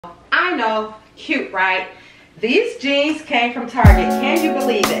CHINO. Cute, right? These jeans came from Target. Can you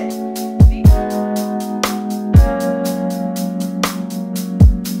believe it?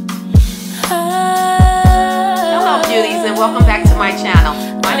 Hello beauties, and welcome back to my channel.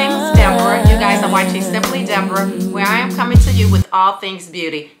 My name is Deborah. You guys are watching Simply Deborah, where I am coming to you with all things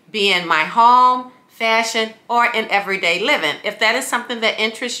beauty, be in my home, fashion, or in everyday living. If that is something that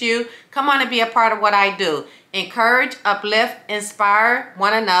interests you, come on and be a part of what I do. Encourage, uplift, inspire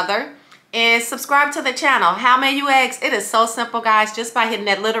one another, and subscribe to the channel. How may you ask? It is so simple, guys. Just by hitting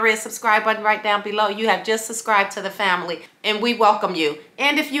that little red subscribe button right down below, you have just subscribed to the family, and we welcome you.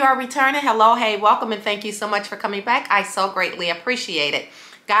 And if you are returning, hello, hey, welcome, and thank you so much for coming back. I so greatly appreciate it.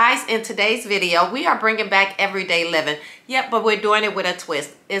 Guys, in today's video, we are bringing back everyday living. Yep, but we're doing it with a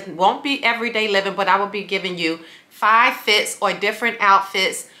twist. It won't be everyday living, but I will be giving you 5 fits or different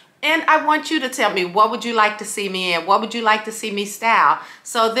outfits. And I want you to tell me, what would you like to see me in? What would you like to see me style?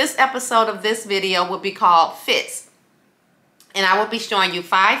 So this episode of this video will be called Fits. And I will be showing you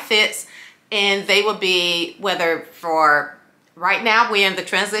 5 fits, and they will be whether for, right now we're in the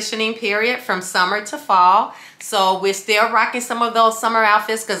transitioning period from summer to fall. So we're still rocking some of those summer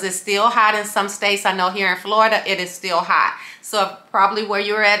outfits because it's still hot in some states. I know here in Florida, it is still hot. So probably where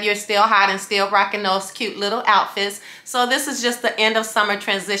you're at, you're still hot and still rocking those cute little outfits. So this is just the end of summer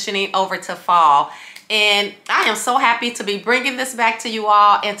transitioning over to fall. And I am so happy to be bringing this back to you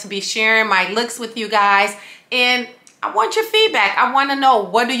all and to be sharing my looks with you guys. And I want your feedback. I want to know,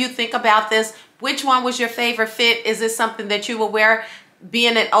 what do you think about this? Which one was your favorite fit? Is this something that you will wear?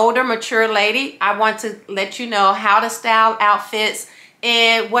 Being an older, mature lady, I want to let you know how to style outfits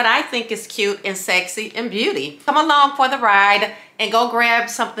and what I think is cute and sexy and beauty. Come along for the ride and go grab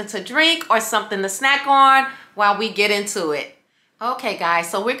something to drink or something to snack on while we get into it. Okay guys,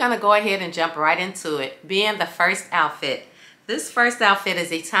 so we're gonna go ahead and jump right into it, being the first outfit. This first outfit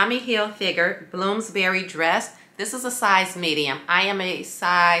is a Tommy Hilfiger Bloomsbury dress. This is a size medium. I am a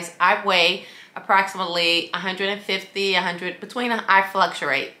size, I weigh approximately 150, 100, I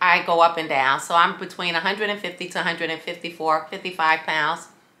fluctuate. I go up and down. So I'm between 150 to 154, 55 pounds.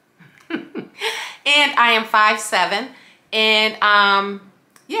 And I am 5'7". And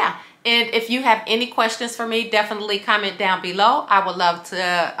yeah. And if you have any questions for me, definitely comment down below. I would love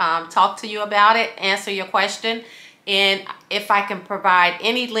to talk to you about it, answer your question. And if I can provide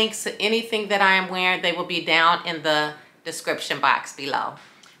any links to anything that I am wearing, they will be down in the description box below.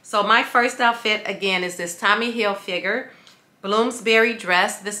 So my first outfit, again, is this Tommy Hilfiger Bloomsbury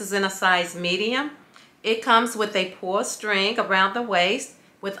dress. This is in a size medium. It comes with a pull string around the waist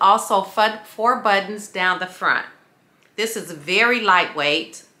with also 4 buttons down the front. This is very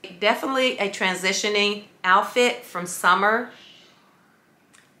lightweight. Definitely a transitioning outfit from summer.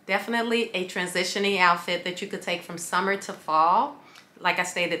 Definitely a transitioning outfit that you could take from summer to fall. Like I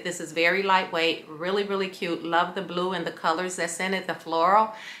stated, this is very lightweight, really, really cute. Love the blue and the colors that's in it, the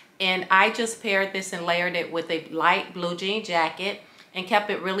floral. And I just paired this and layered it with a light blue jean jacket and kept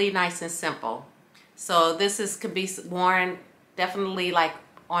it really nice and simple. So this could be worn definitely like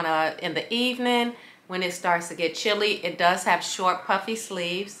in the evening when it starts to get chilly. It does have short puffy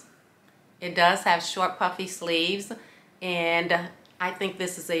sleeves. It does have short puffy sleeves. And I think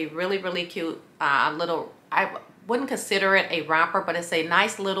this is a really, really cute little, I wouldn't consider it a romper, but it's a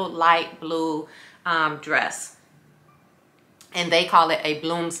nice little light blue dress. And they call it a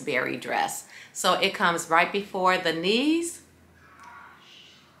Bloomsbury dress. So it comes right before the knees.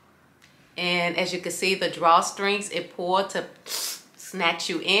 And as you can see, the drawstrings, it pull to snatch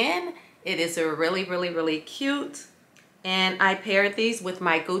you in. It is a really, really, really cute. And I paired these with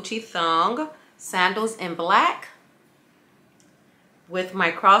my Gucci thong sandals in black, with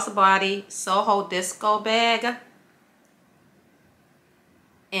my crossbody Soho disco bag.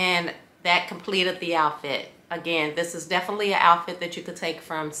 And that completed the outfit. Again, this is definitely an outfit that you could take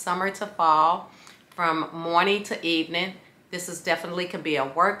from summer to fall, from morning to evening. This is definitely could be a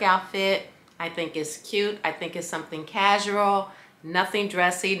work outfit. I think it's cute. I think it's something casual, nothing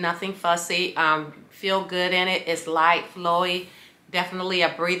dressy, nothing fussy. Feel good in it. It's light, flowy, definitely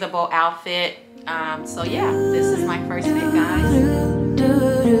a breathable outfit. So yeah, this is my first fit, guys.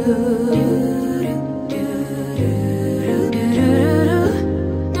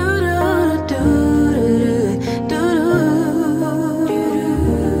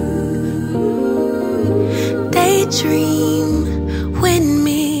 Dream with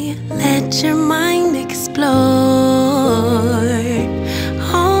me, let your mind explore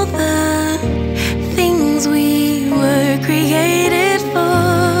all the things we were created for.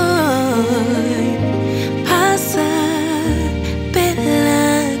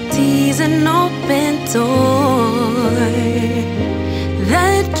 Possibilities, an open door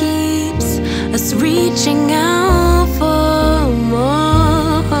that keeps just reaching out for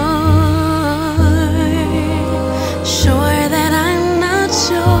more. Sure that I'm not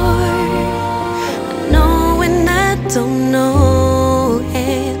sure. I know when I don't know,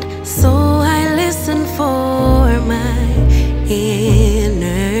 and so I listen for my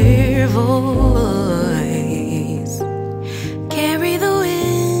inner voice. Carry the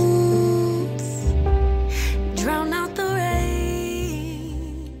winds, drown out the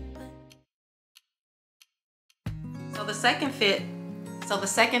rain. So the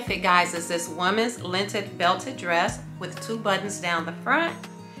second fit, guys, is this woman's linted belted dress with 2 buttons down the front.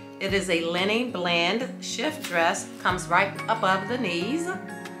 It is a linen blend shift dress, comes right above the knees.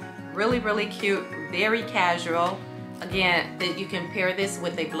 Really, really cute, very casual. Again, you can pair this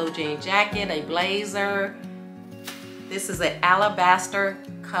with a blue jean jacket, a blazer. This is an alabaster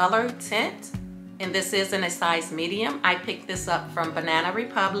color tint, and this is in a size medium. I picked this up from Banana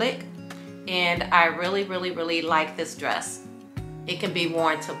Republic, and I really, really, really like this dress. It can be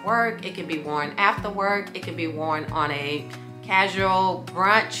worn to work, it can be worn after work, it can be worn on a casual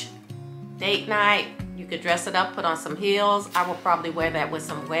brunch, date night. You could dress it up, put on some heels. I will probably wear that with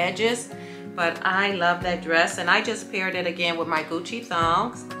some wedges, but I love that dress. And I just paired it again with my Gucci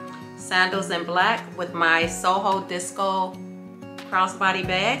thongs, sandals in black with my Soho disco crossbody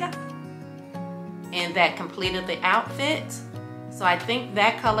bag, and that completed the outfit. So I think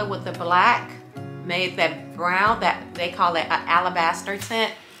that color with the black made that brown, that they call it an alabaster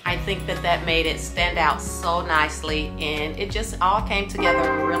tint. I think that made it stand out so nicely, and it just all came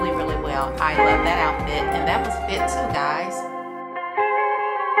together really, really well. I love that outfit, and that was fit too, guys.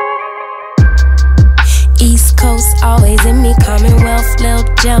 East Coast always in me, Commonwealth, Lil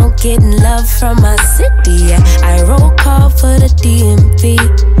Joe, getting love from my city. Yeah. I roll call for the DMV.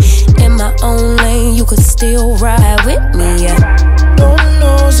 In my own lane, you could still ride with me. Yeah. Lord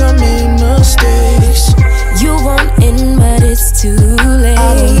knows I made mistakes. You won't in, but it's too late.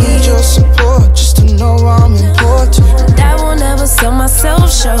 I don't need your support just to know I'm important. I will never sell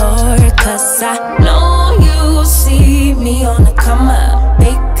myself short, cause I know you see me on the come up.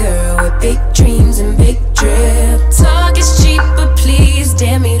 Big girl with big dreams and big drip. Talk is cheap, but please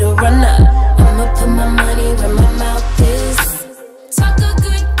dare me to run up. I'ma put my money where my mouth is. Talk a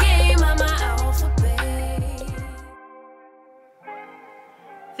good game, I'm my alphabet.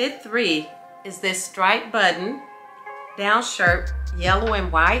 Fit 3 is this striped button down shirt, yellow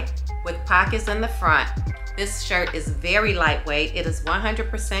and white with pockets in the front. This shirt is very lightweight. It is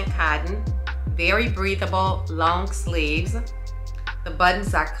 100% cotton, very breathable, long sleeves. The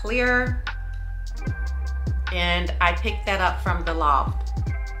buttons are clear, and I picked that up from the loft.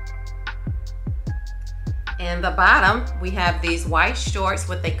 And the bottom, we have these white shorts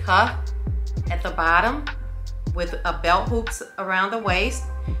with a cuff at the bottom with a belt hoops around the waist.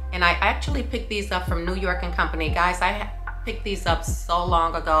 And I actually picked these up from New York & Company. Guys, I picked these up so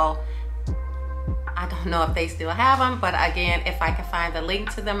long ago. I don't know if they still have them, but again, if I can find the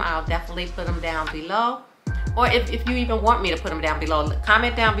link to them, I'll definitely put them down below. Or if you even want me to put them down below,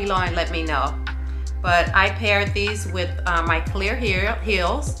 comment down below and let me know. But I paired these with my clear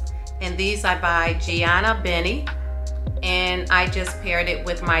heels, and these I buy Gianna Benny, and I just paired it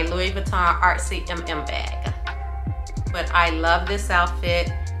with my Louis Vuitton Artsy MM bag. But I love this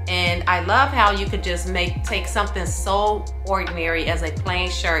outfit, and I love how you could just take something so ordinary as a plain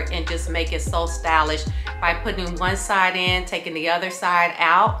shirt and just make it so stylish by putting one side in, taking the other side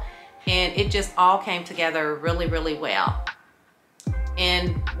out, and it just all came together really, really well.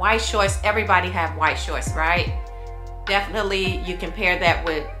 And white shorts, everybody have white shorts, right? Definitely you can pair that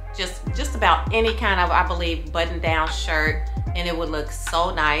with just about any kind of, I believe, button-down shirt, and it would look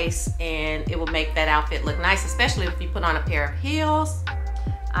so nice, and it would make that outfit look nice, especially if you put on a pair of heels.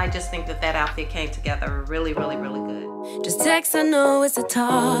 I just think that outfit came together really, really, really good. Just text, I know it's a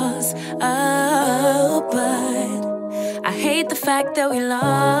toss up, but I hate the fact that we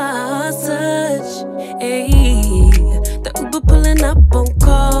lost touch. Ayy, the Uber pulling up on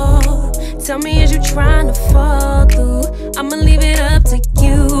call. Tell me, is you trying to fall through? I'ma leave it up to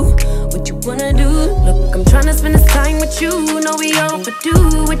you. What you wanna do? Look, I'm trying to spend this time with you. Know we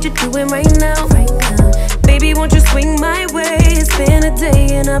overdue. What you doing right now? Baby, won't you swing my way? It's been a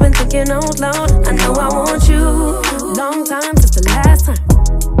day and I've been thinking out loud. I know I want you. Long time since the last time.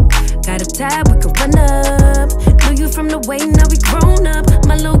 Got a tab, we can run up. Knew you from the way, now we grown up.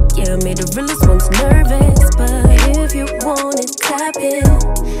 My look, yeah, made the realest ones nervous. But if you want it, tap in.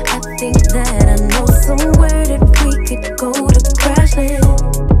 I think that I know somewhere that we could go to crash land.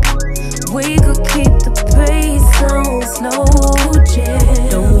 We could keep the pace on slow jam.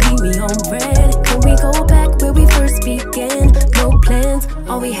 Don't leave me on red. Can we go back where we first began? No plans,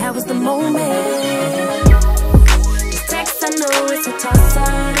 all we had was the moment. This text, I know it's a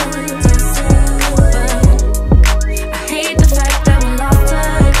toss-up, but I hate the fact that we lost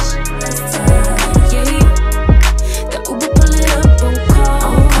touch. Yeah, the Uber pulling up on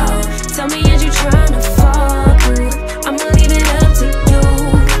call. Tell me, is you trying to fall through? I'ma leave it up to you.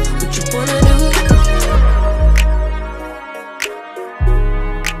 What you wanna do?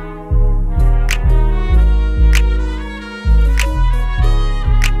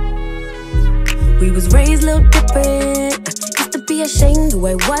 We was raised a little different. Used to be ashamed who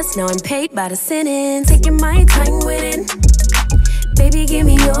I was, now I'm paid by the sentence. Taking my time with it. Baby, give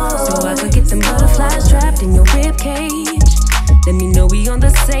me yours, so I could get them butterflies trapped in your rib cage. Let me know we on the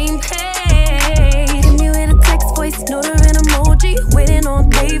same page. Hit me with a text, voice note or an emoji. Waiting all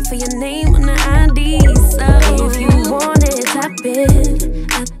day for your name on the ID. So if you want it, tap in.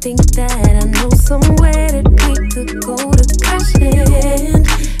 I think that I know somewhere that we could go to crash land.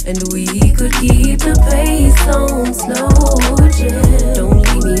 And we could keep the pace on slow jam. Don't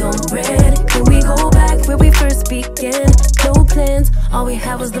leave me on red. Can we go back where we first began? No plans, all we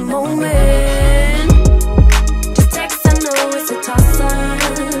had was the moment. Just text, I know it's a toss-up,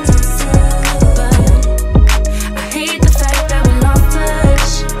 but I hate the fact that we lost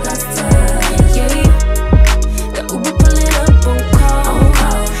touch. Yeah, the Uber pulling up on call.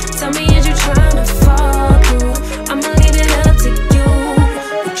 Tell me, is you trying to fall through? I'ma leave it up to you.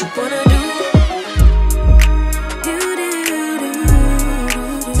 What you wanna do?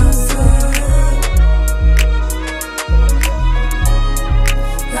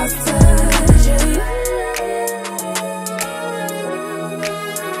 Lost touch, yeah.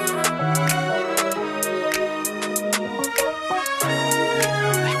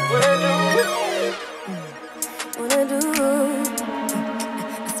 Wanna do?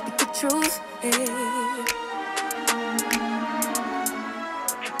 I speak the truth, hey.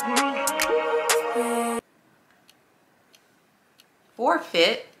 For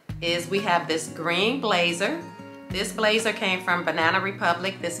fit is we have this green blazer. This blazer came from Banana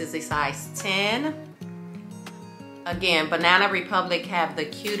Republic. This is a size 10. Again, Banana Republic have the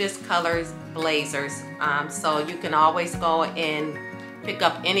cutest colors blazers. So you can always go and pick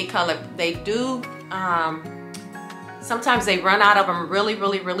up any color. They do, sometimes they run out of them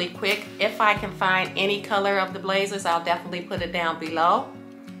really quick. If I can find any color of the blazers, I'll definitely put it down below.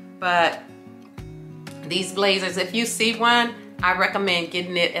 But these blazers, if you see one, I recommend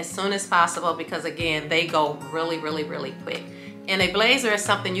getting it as soon as possible because again, they go really quick. And a blazer is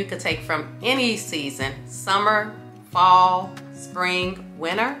something you could take from any season, summer, fall, spring,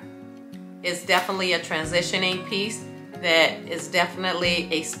 winter. It's definitely a transitioning piece that is definitely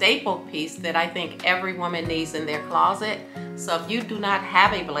a staple piece that I think every woman needs in their closet. So if you do not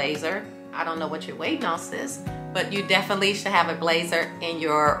have a blazer, I don't know what you're waiting on, sis, but you definitely should have a blazer in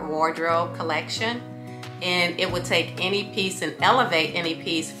your wardrobe collection. And it would take any piece and elevate any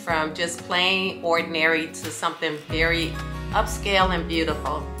piece from just plain ordinary to something very upscale and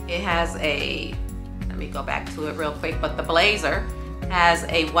beautiful. It has a, let me go back to it real quick, but the blazer has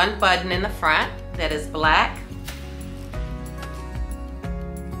a one button in the front that is black.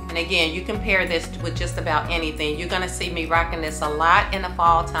 And again, you can pair this with just about anything. You're gonna see me rocking this a lot in the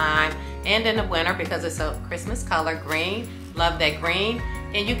fall time and in the winter because it's a Christmas color, green. Love that green.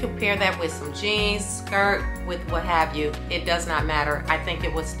 And you can pair that with some jeans, skirt, with what have you. It does not matter. I think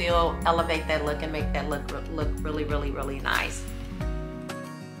it will still elevate that look and make that look really nice.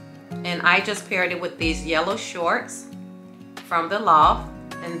 And I just paired it with these yellow shorts from the Loft.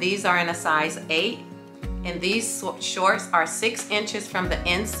 And these are in a size 8. And these shorts are 6 inches from the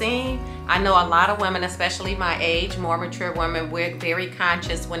inseam. I know a lot of women, especially my age, more mature women, we're very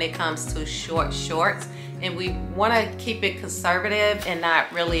conscious when it comes to short shorts. And we want to keep it conservative and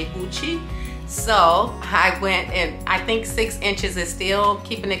not really hoochie. So I went and I think 6 inches is still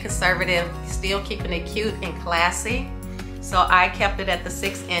keeping it conservative, still keeping it cute and classy. So I kept it at the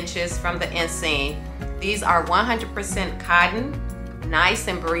 6 inches from the inseam. These are 100% cotton, nice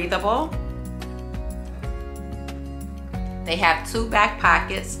and breathable. They have 2 back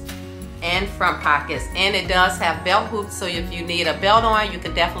pockets and front pockets, and it does have belt hoops, so if you need a belt on, you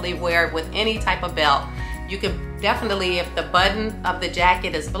can definitely wear it with any type of belt. You could definitely, if the button of the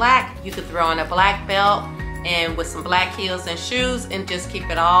jacket is black, you could throw on a black belt and with some black heels and shoes and just keep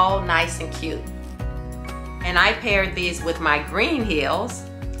it all nice and cute. And I paired these with my green heels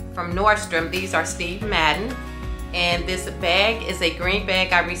from Nordstrom. These are Steve Madden. And this bag is a green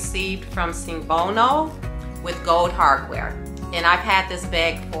bag I received from Simbono with gold hardware. And I've had this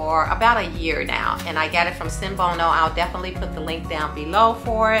bag for about a year now, and I got it from Simbono. I'll definitely put the link down below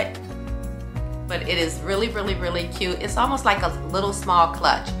for it. but it is really, really, really cute. It's almost like a little small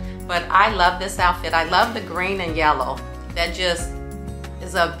clutch, but I love this outfit. I love the green and yellow. That just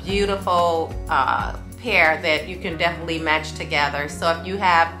is a beautiful pair that you can definitely match together. So if you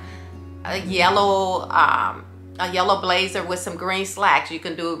have a yellow blazer with some green slacks, you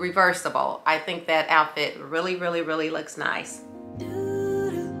can do reversible. I think that outfit really, really, really looks nice.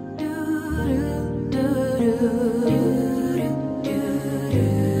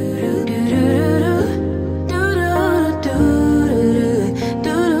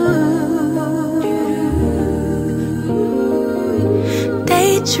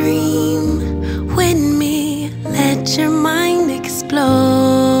 Daydream with me, let your mind explore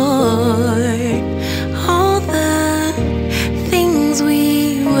all the things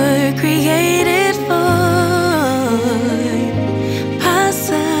we were created for.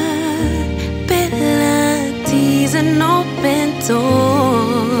 Possibilities, an open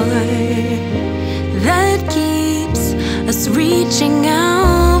door that keeps us reaching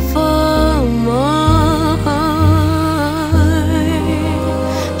out for more.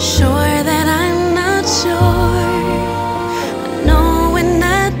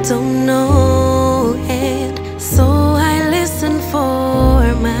 Don't know it, so I listen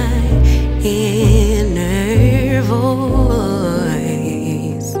for my inner voice.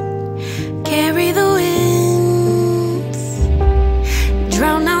 Carry the winds,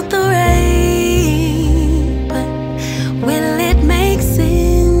 drown out the rain, but will it make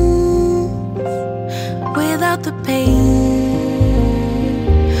sense without the pain?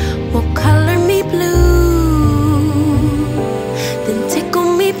 Won't color me blue,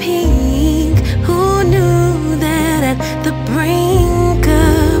 pink. Who knew that at the brink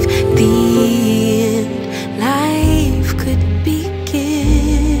of the end, life could begin?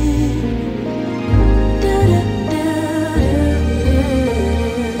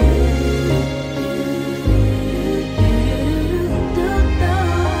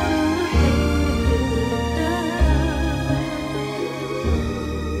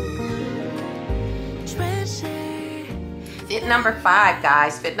 Fit number 5,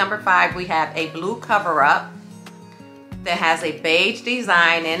 guys. Fit number 5, we have a blue cover-up that has a beige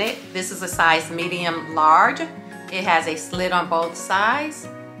design in it. This is a size medium large. It has a slit on both sides.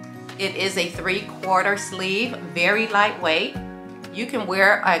 It is a 3/4 sleeve, very lightweight. You can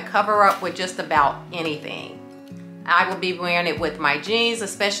wear a cover-up with just about anything. I will be wearing it with my jeans,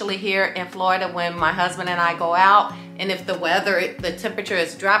 especially here in Florida when my husband and I go out. And if the temperature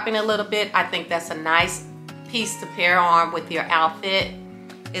is dropping a little bit, I think that's a nice piece to pair on with your outfit.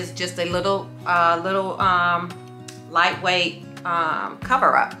 Is just a little lightweight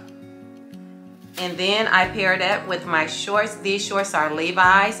cover-up. And then I pair that with my shorts. These shorts are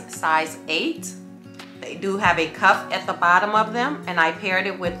Levi's, size 8. They do have a cuff at the bottom of them, and I paired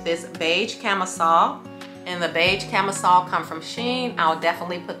it with this beige camisole. And the beige camisole come from Shein. I'll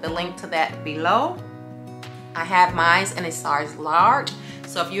definitely put the link to that below. I have mine in a size large.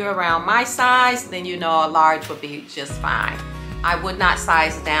 So if you're around my size, then you know a large would be just fine. I would not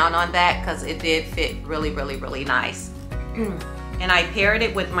size down on that because it did fit really, really, really nice. And I paired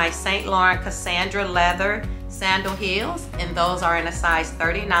it with my St. Laurent Cassandra leather sandal heels, and those are in a size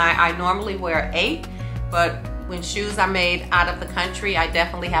 39. I normally wear 8, but when shoes are made out of the country, I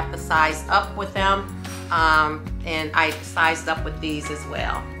definitely have to size up with them. And I sized up with these as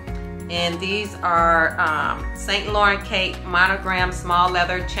well. And these are St. Laurent Kate monogram small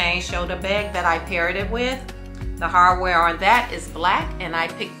leather chain shoulder bag that I paired it with. The hardware on that is black, and I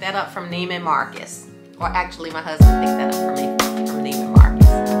picked that up from Neiman Marcus. Or actually, my husband picked that up for me from Neiman Marcus.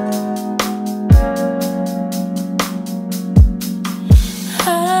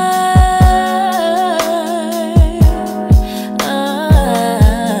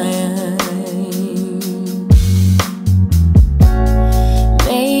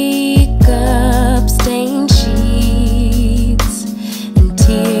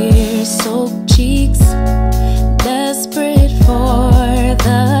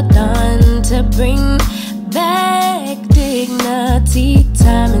 Bring back dignity.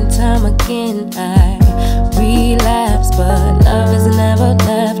 Time and time again I relapse, but love has never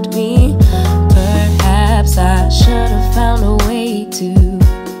left me. Perhaps I should have found a way to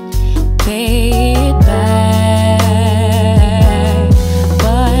pay it back.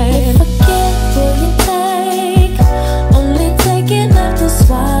 But if I get what you take, only take enough to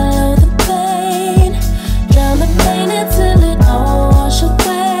swallow the pain. Drown the pain until it all washes away.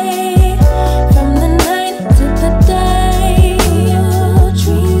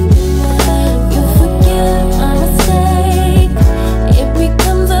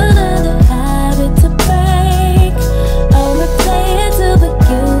 I'll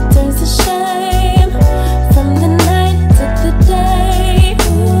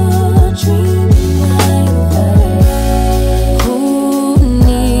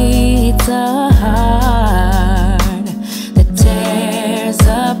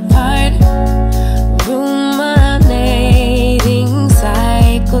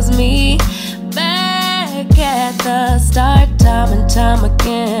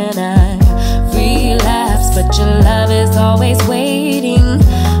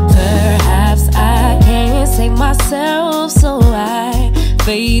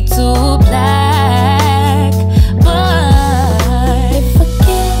fade to black. But if I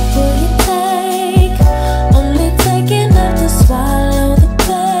give, will you take? Only take enough to swallow the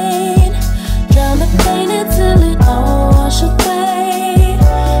pain. Drown the pain until it all wash away.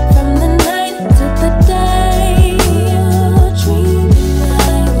 From the night to the day, you dream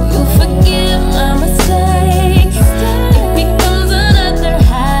like you forgive my mistake. It becomes another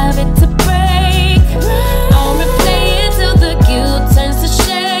habit to break. I'll replay it till the guilt turns to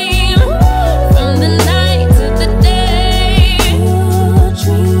shame. From the night to the day, you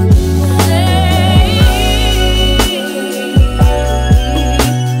dream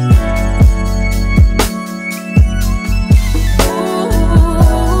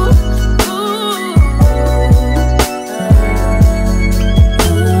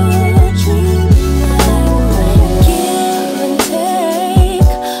give and take,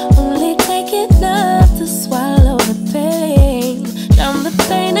 only take enough to swallow the pain. Drown the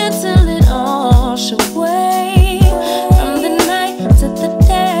pain until it all wash away. From the night to the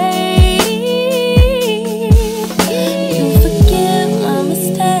day, you forgive my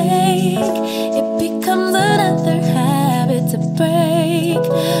mistake. It becomes another habit to break.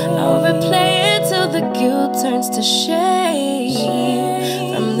 I'll replay it till the guilt turns to shame.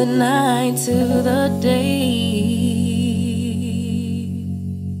 From the night to the day.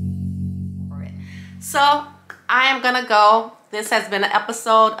 So I am gonna go. This has been an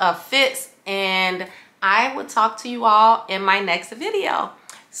episode of Fits, and I will talk to you all in my next video.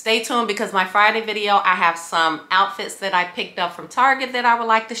 Stay tuned, because my Friday video, I have some outfits that I picked up from Target that I would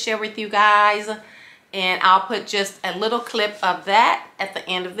like to share with you guys. And I'll put just a little clip of that at the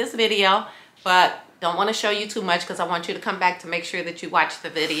end of this video, but don't want to show you too much because I want you to come back to make sure that you watch the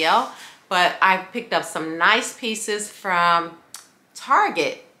video. But I picked up some nice pieces from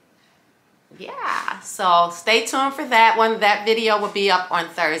Target. Yeah, so stay tuned for that one. That video will be up on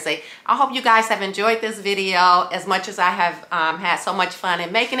Thursday. I hope you guys have enjoyed this video as much as I have had so much fun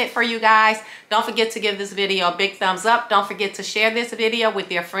in making it for you guys. Don't forget to give this video a big thumbs up. Don't forget to share this video with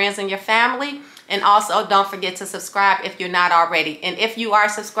your friends and your family. And also don't forget to subscribe if you're not already. And if you are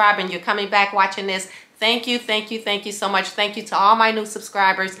subscribed and you're coming back watching this, thank you, thank you, thank you so much. Thank you to all my new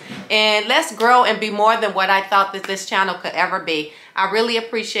subscribers. And let's grow and be more than what I thought that this channel could ever be. I really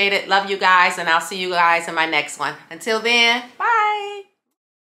appreciate it. Love you guys, and I'll see you guys in my next one. Until then, bye.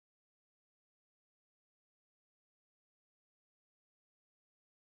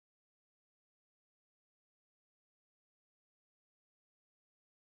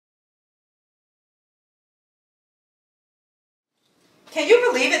 Can you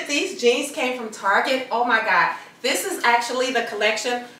believe it? These jeans came from Target. Oh my God. This is actually the collection